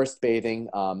how forest bathing,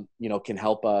 can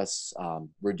help us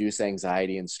reduce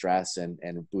anxiety and stress and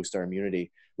boost our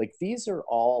immunity. Like, these are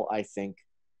all, I think,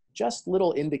 just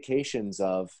little indications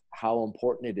of how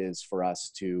important it is for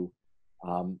us to,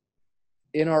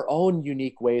 in our own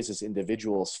unique ways as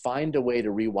individuals, find a way to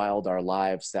rewild our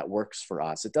lives that works for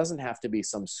us. It doesn't have to be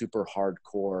some super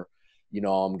hardcore,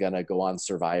 I'm going to go on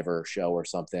Survivor show or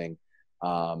something.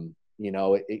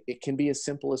 It can be as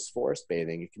simple as forest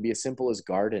bathing. It can be as simple as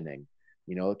gardening.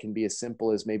 It can be as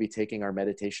simple as maybe taking our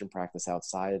meditation practice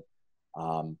outside.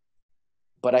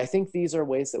 But I think these are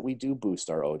ways that we do boost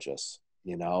our ojas,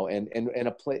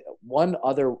 one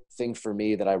other thing for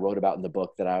me that I wrote about in the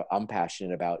book that I'm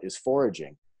passionate about is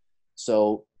foraging.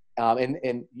 So,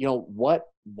 what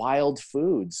wild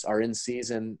foods are in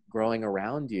season growing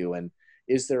around you? And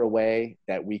is there a way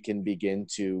that we can begin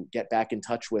to get back in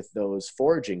touch with those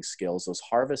foraging skills, those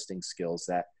harvesting skills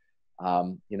that,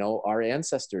 our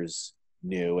ancestors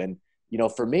knew? And,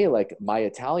 for me, like my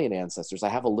Italian ancestors, I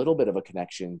have a little bit of a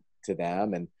connection to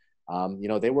them. And,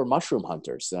 they were mushroom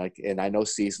hunters. And I know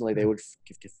seasonally they would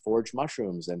forage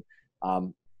mushrooms. And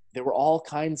there were all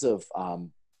kinds of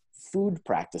food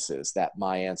practices that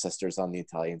my ancestors on the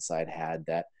Italian side had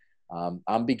that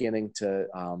I'm beginning to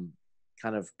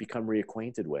kind of become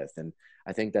reacquainted with. And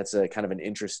I think that's a kind of an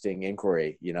interesting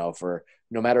inquiry, for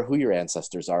no matter who your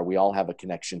ancestors are, we all have a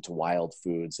connection to wild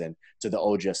foods and to the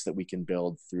ojas that we can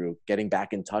build through getting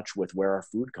back in touch with where our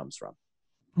food comes from.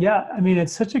 Yeah, I mean,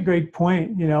 it's such a great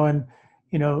point, and,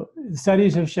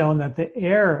 studies have shown that the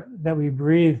air that we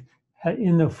breathe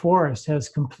in the forest has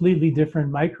completely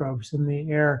different microbes than the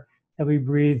air that we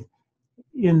breathe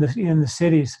in the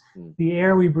cities. The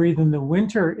air we breathe in the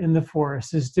winter in the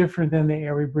forest is different than the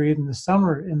air we breathe in the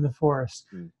summer in the forest.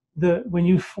 When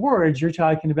you forage, you're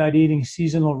talking about eating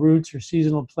seasonal roots or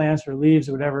seasonal plants or leaves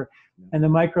or whatever, and the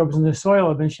microbes in the soil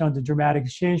have been shown to dramatically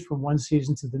change from one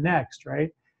season to the next,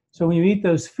 right? So when you eat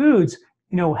those foods,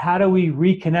 how do we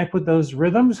reconnect with those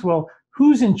rhythms? Well,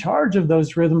 who's in charge of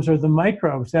those rhythms are the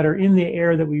microbes that are in the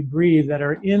air that we breathe, that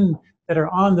are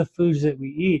on the foods that we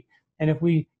eat. And if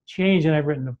we change, and I've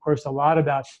written, of course, a lot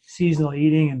about seasonal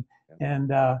eating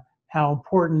and how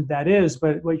important that is.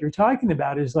 But what you're talking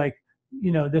about is like,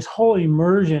 this whole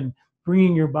immersion,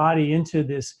 bringing your body into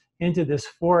this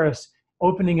forest,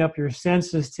 opening up your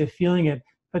senses to feeling it.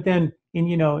 But then,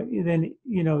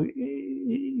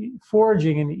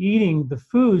 foraging and eating the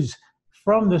foods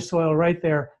from the soil right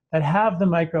there that have the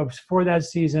microbes for that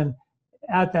season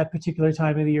at that particular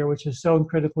time of the year, which is so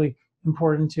critically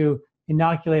important to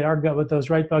inoculate our gut with those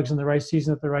right bugs in the right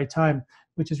season at the right time,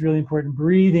 which is really important.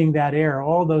 Breathing that air,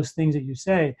 all those things that you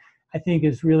say, I think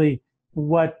is really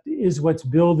what's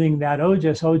building that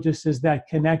ojas. Ojas is that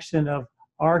connection of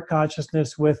our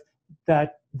consciousness with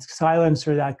that silence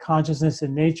or that consciousness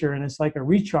in nature. And it's like a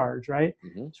recharge, right?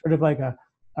 Sort of like a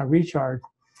recharge.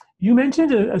 You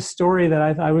mentioned a story that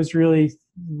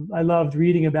I loved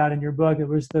reading about in your book. It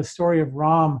was the story of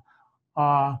Ram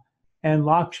and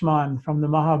Lakshman from the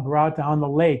Mahabharata on the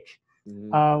lake.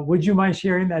 Would you mind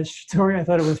sharing that story? I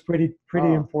thought it was pretty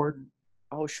important.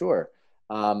 Oh, sure.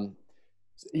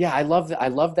 Yeah, I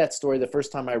love that story. The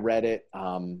first time I read it,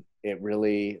 it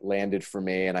really landed for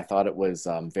me, and I thought it was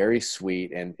very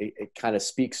sweet, and it kind of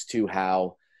speaks to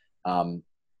how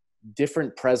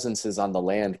different presences on the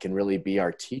land can really be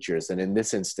our teachers, and in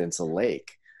this instance, a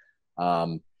lake.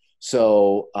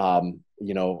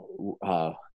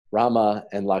 Rama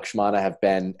and Lakshmana have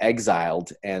been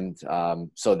exiled, and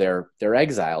so they're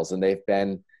exiles, and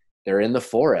they're in the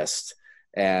forest,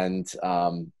 and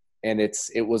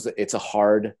it's a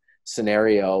hard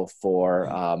scenario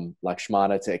for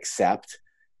Lakshmana to accept.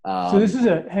 So this is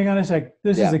hang on a sec.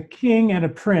 This is a king and a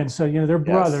prince. So, they're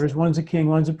brothers. Yes. One's a king,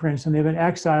 one's a prince, and they've been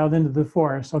exiled into the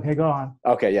forest. Okay, go on.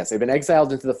 Okay, yes. They've been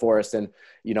exiled into the forest, and,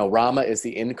 Rama is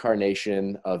the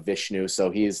incarnation of Vishnu.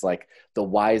 So he's like the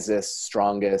wisest,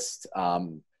 strongest,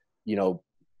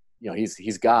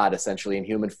 he's God essentially in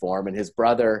human form. And his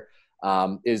brother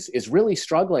is really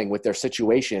struggling with their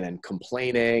situation and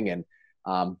complaining and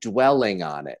dwelling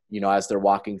on it, as they're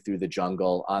walking through the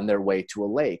jungle on their way to a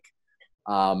lake.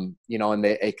 And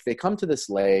they come to this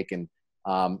lake, and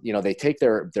they take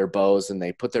their bows and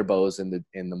they put their bows in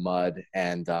the mud,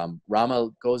 and Rama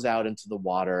goes out into the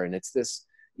water, and it's this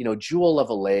jewel of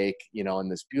a lake, in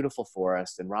this beautiful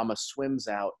forest, and Rama swims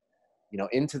out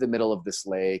into the middle of this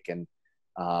lake, and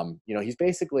he's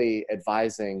basically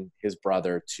advising his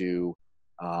brother to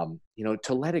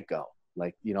to let it go,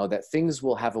 like that things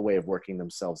will have a way of working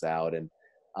themselves out. And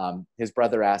his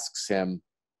brother asks him,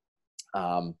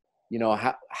 how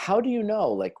do you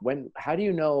know, how do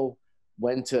you know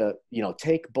when to,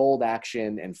 take bold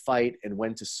action and fight and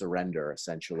when to surrender,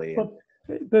 essentially?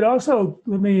 But also,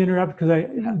 let me interrupt,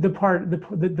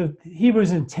 because he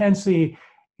was intensely,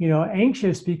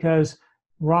 anxious because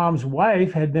Ram's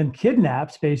wife had been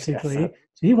kidnapped, basically. Yes.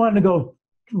 So he wanted to go,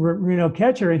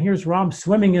 catch her, and here's Ram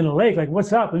swimming in a lake. Like,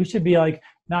 what's up? We should be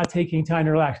not taking time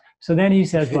to relax. So then he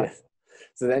says what?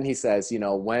 So then he says,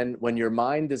 when your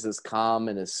mind is as calm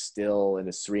and as still and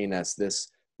as serene as this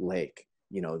lake,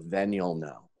 then you'll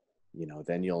know,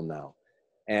 then you'll know.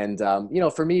 And,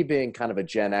 for me being kind of a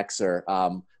Gen Xer,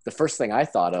 the first thing I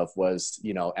thought of was,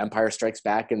 Empire Strikes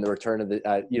Back and the return of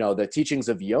the teachings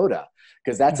of Yoda,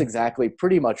 because that's exactly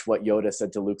pretty much what Yoda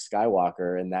said to Luke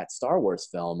Skywalker in that Star Wars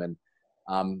film. And,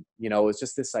 it was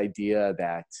just this idea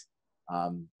that,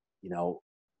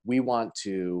 we want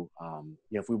to,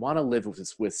 if we want to live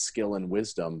with skill and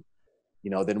wisdom,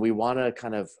 then we want to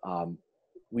kind of,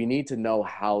 we need to know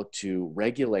how to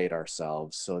regulate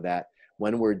ourselves so that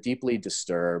when we're deeply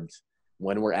disturbed,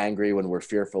 when we're angry, when we're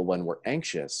fearful, when we're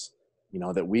anxious,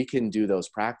 that we can do those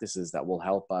practices that will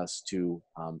help us to,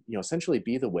 essentially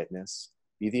be the witness,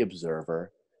 be the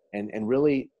observer, and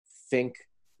really think,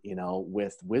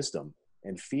 with wisdom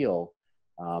and feel,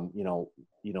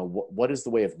 what is the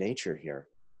way of nature here?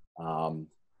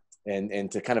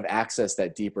 And to kind of access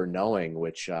that deeper knowing,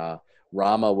 which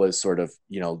Rama was sort of,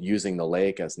 using the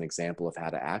lake as an example of how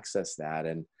to access that.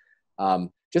 And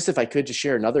just if I could just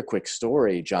share another quick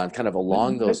story, John, kind of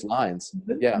along those lines.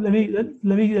 Yeah. Let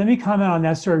me comment on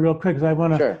that story real quick, because I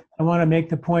want to make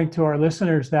the point to our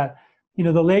listeners that,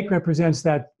 the lake represents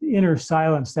that inner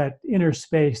silence, that inner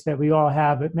space that we all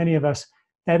have. But many of us,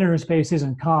 that inner space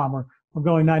isn't calm. We're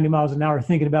going 90 miles an hour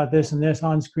thinking about this and this,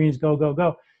 on screens, go, go,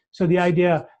 go. So the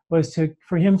idea was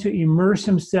for him to immerse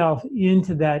himself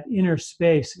into that inner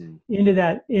space, into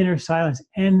that inner silence.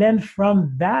 And then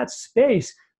from that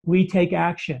space, we take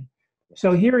action.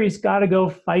 So here he's got to go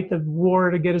fight the war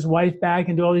to get his wife back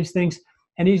and do all these things.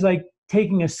 And he's like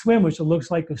taking a swim, which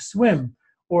looks like a swim,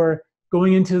 or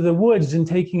going into the woods and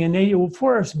taking a native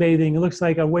forest bathing. It looks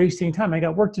like a wasting time. I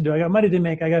got work to do. I got money to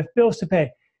make. I got bills to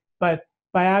pay. But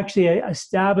by actually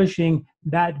establishing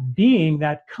that being,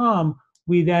 that calm,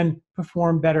 we then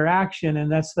perform better action.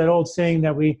 And that's that old saying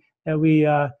that we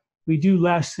do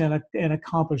less and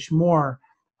accomplish more.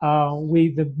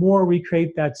 The more we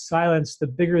create that silence, the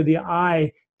bigger the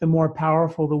I, the more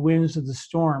powerful the winds of the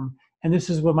storm. And this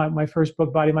is what my first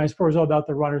book, Body, Mind, Sport, is all about,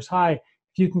 the runner's high.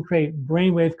 If you can create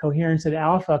brainwave coherence at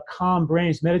alpha, calm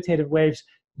brains, meditative waves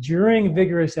during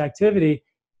vigorous activity,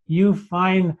 you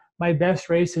find my best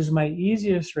race is my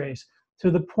easiest race. So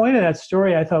the point of that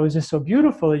story I thought was just so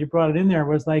beautiful that you brought it in there,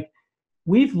 was like,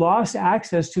 we've lost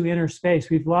access to inner space.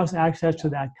 We've lost access to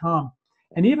that calm.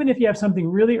 And even if you have something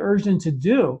really urgent to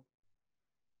do,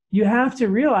 you have to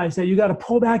realize that you got to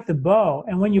pull back the bow.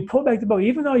 And when you pull back the bow,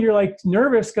 even though you're like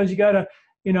nervous because you got to,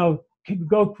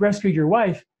 go rescue your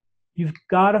wife, you've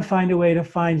got to find a way to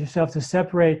find yourself to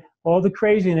separate all the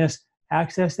craziness,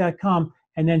 access that calm,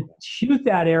 and then shoot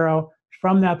that arrow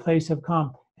from that place of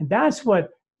calm. And that's what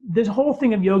this whole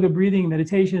thing of yoga, breathing,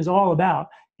 meditation is all about.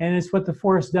 And it's what the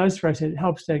forest does for us. It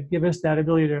helps to give us that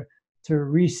ability to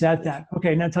reset that.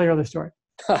 Okay, now tell your other story.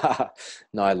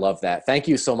 No, I love that. Thank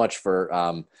you so much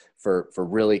for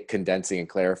really condensing and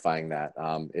clarifying that.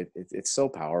 It's so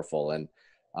powerful. And,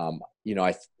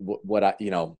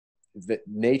 the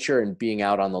nature and being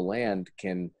out on the land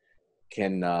can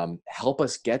help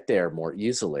us get there more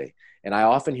easily. And I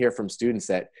often hear from students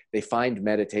that they find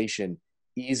meditation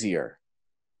easier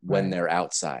when they're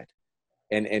outside.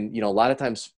 And a lot of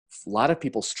times, a lot of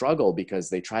people struggle because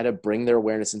they try to bring their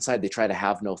awareness inside. They try to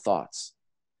have no thoughts.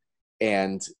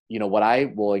 And, what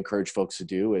I will encourage folks to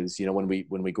do is, when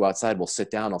we go outside, we'll sit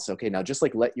down, I'll say, okay, now just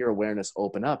like let your awareness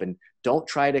open up and don't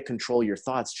try to control your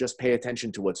thoughts. Just pay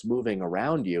attention to what's moving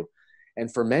around you.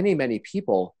 And for many, many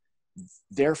people,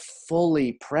 they're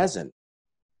fully present,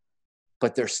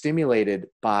 but they're stimulated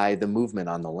by the movement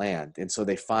on the land. And so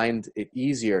they find it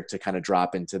easier to kind of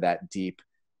drop into that deep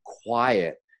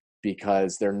quiet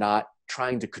because they're not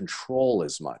trying to control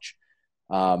as much.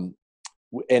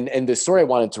 And the story I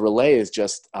wanted to relay is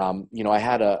just, I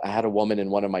had a woman in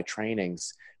one of my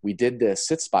trainings. We did this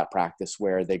sit spot practice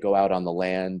where they go out on the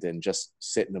land and just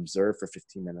sit and observe for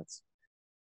 15 minutes.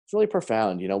 It's really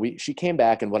profound. She came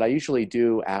back, and what I usually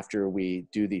do after we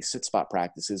do these sit spot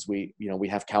practices, we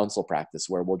have council practice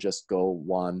where we'll just go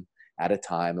one at a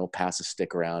time. We'll pass a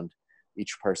stick around.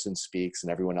 Each person speaks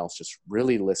and everyone else just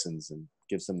really listens and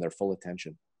gives them their full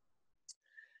attention.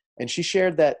 And she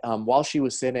shared that while she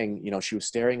was sitting, she was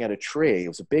staring at a tree. It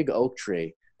was a big oak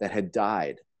tree that had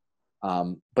died,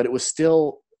 but it was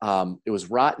still, it was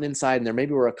rotten inside, and there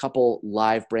maybe were a couple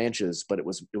live branches, but it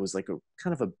was like a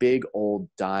kind of a big old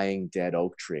dying dead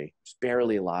oak tree, just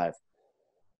barely alive.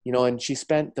 And she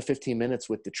spent the 15 minutes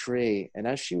with the tree, and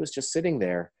as she was just sitting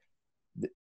there,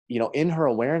 in her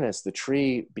awareness, the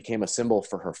tree became a symbol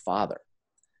for her father.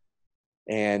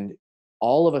 And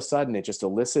all of a sudden, it just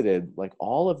elicited like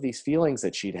all of these feelings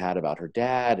that she'd had about her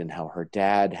dad, and how her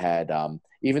dad had,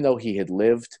 even though he had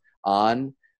lived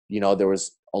on, there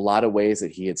was a lot of ways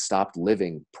that he had stopped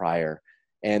living prior.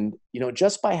 And,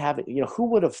 just by having, who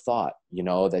would have thought,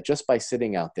 that just by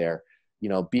sitting out there,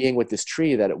 being with this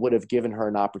tree, that it would have given her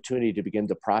an opportunity to begin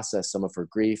to process some of her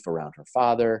grief around her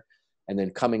father, and then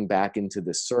coming back into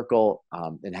this circle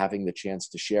and having the chance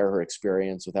to share her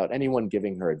experience without anyone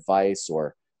giving her advice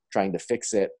or trying to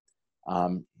fix it.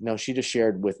 She just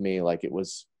shared with me like it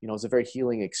was a very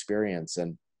healing experience.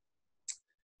 And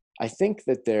I think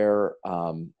that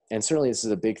and certainly this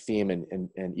is a big theme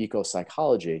in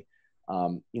eco-psychology,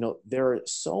 there are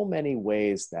so many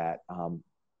ways that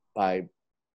by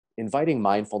inviting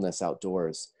mindfulness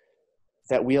outdoors,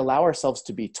 that we allow ourselves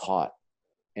to be taught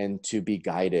and to be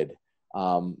guided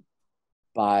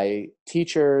by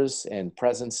teachers and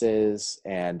presences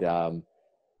and,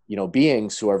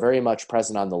 beings who are very much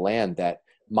present on the land that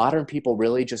modern people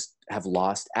really just have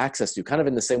lost access to, kind of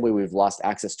in the same way we've lost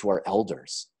access to our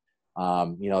elders,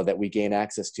 that we gain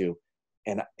access to.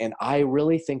 And I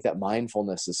really think that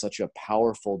mindfulness is such a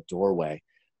powerful doorway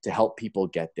to help people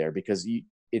get there, because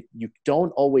you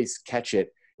don't always catch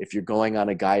it if you're going on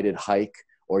a guided hike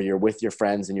or you're with your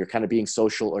friends and you're kind of being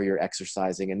social or you're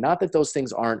exercising. And not that those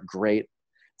things aren't great.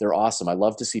 They're awesome. I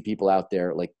love to see people out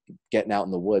there like getting out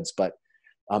in the woods, but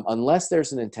unless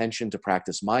there's an intention to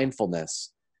practice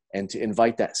mindfulness and to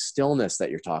invite that stillness that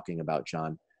you're talking about,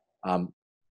 John,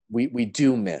 we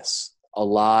do miss a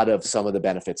lot of some of the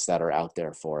benefits that are out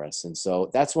there for us. And so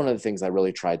that's one of the things I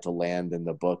really tried to land in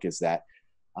the book, is that,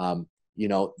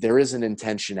 there is an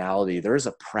intentionality, there is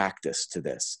a practice to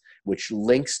this, which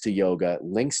links to yoga,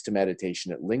 links to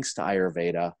meditation, it links to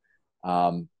Ayurveda,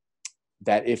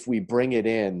 that if we bring it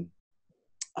in,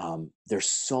 there's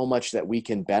so much that we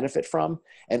can benefit from.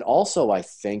 And also, I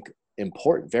think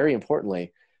very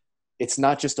importantly, it's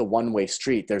not just a one-way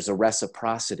street. There's a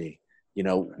reciprocity.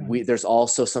 There's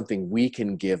also something we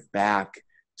can give back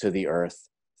to the earth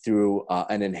through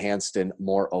an enhanced and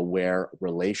more aware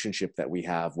relationship that we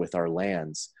have with our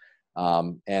lands.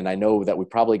 And I know that we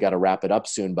probably got to wrap it up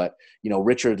soon, but,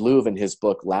 Richard Louv in his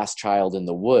book, Last Child in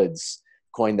the Woods,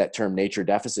 coined that term nature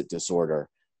deficit disorder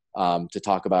to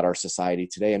talk about our society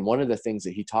today. And one of the things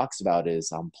that he talks about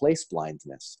is place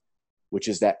blindness, which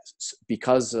is that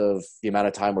because of the amount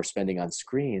of time we're spending on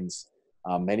screens,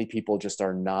 many people just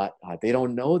are not, they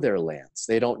don't know their lands.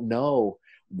 They don't know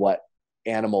what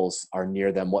animals are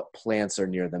near them, what plants are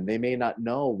near them. They may not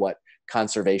know what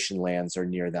conservation lands are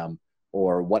near them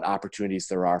or what opportunities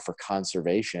there are for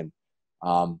conservation.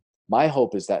 My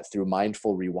hope is that through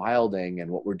mindful rewilding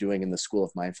and what we're doing in the School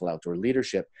of Mindful Outdoor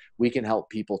Leadership, we can help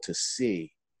people to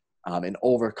see and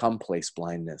overcome place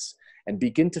blindness and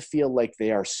begin to feel like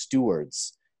they are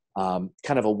stewards, kind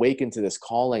of awaken to this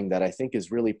calling that I think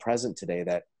is really present today,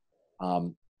 that,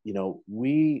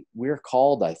 we're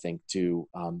called, I think, to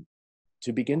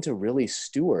begin to really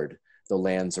steward the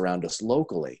lands around us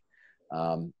locally.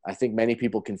 I think many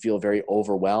people can feel very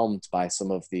overwhelmed by some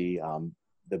of the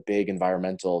big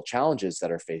environmental challenges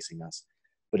that are facing us.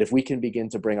 But if we can begin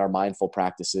to bring our mindful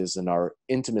practices and our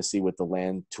intimacy with the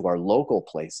land to our local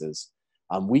places,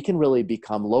 we can really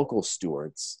become local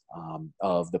stewards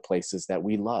of the places that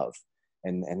we love.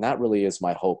 And that really is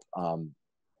my hope,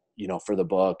 for the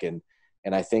book. And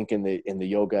I think in the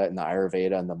yoga and the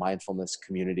Ayurveda and the mindfulness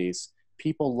communities,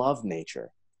 people love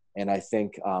nature. And I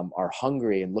think are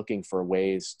hungry and looking for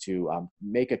ways to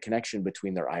make a connection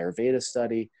between their Ayurveda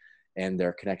study and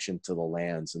their connection to the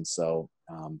lands. And so,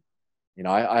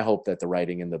 I hope that the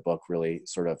writing in the book really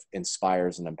sort of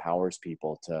inspires and empowers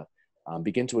people to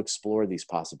begin to explore these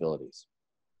possibilities.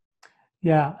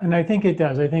 Yeah, and I think it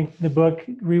does. I think the book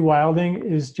Rewilding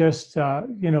is just,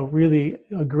 really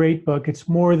a great book. It's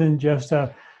more than just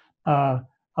a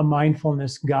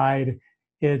mindfulness guide.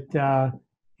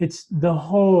 It's the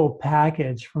whole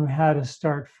package, from how to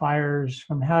start fires,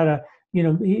 from how to,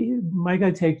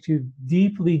 Micah takes you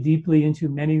deeply, deeply into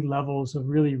many levels of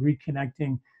really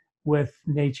reconnecting with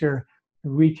nature,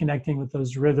 reconnecting with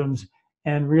those rhythms,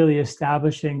 and really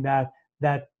establishing that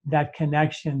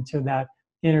connection to that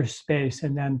inner space,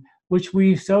 and then which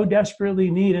we so desperately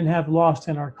need and have lost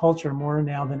in our culture more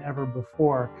now than ever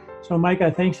before. So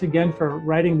Micah, thanks again for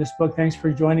writing this book. Thanks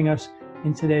for joining us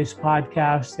in today's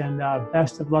podcast, and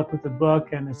best of luck with the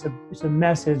book. And it's a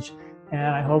message, and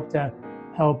I hope to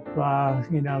help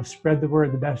spread the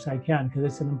word the best I can, because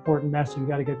it's an important message. You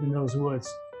got to get in those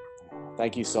woods.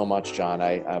 Thank you so much, John.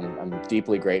 I'm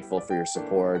deeply grateful for your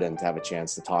support and to have a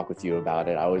chance to talk with you about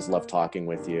it. I always love talking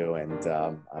with you, and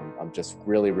I'm just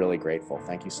really, really grateful.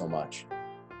 Thank you so much.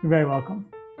 You're very welcome.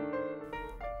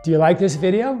 Do you like this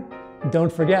video?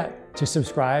 Don't forget to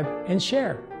subscribe and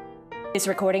share. This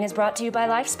recording is brought to you by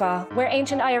LifeSpa, where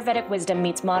ancient Ayurvedic wisdom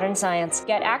meets modern science.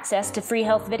 Get access to free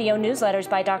health video newsletters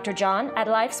by Dr. John at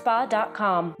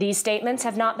lifespa.com. These statements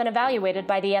have not been evaluated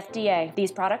by the FDA.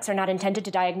 These products are not intended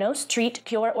to diagnose, treat,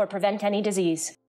 cure, or prevent any disease.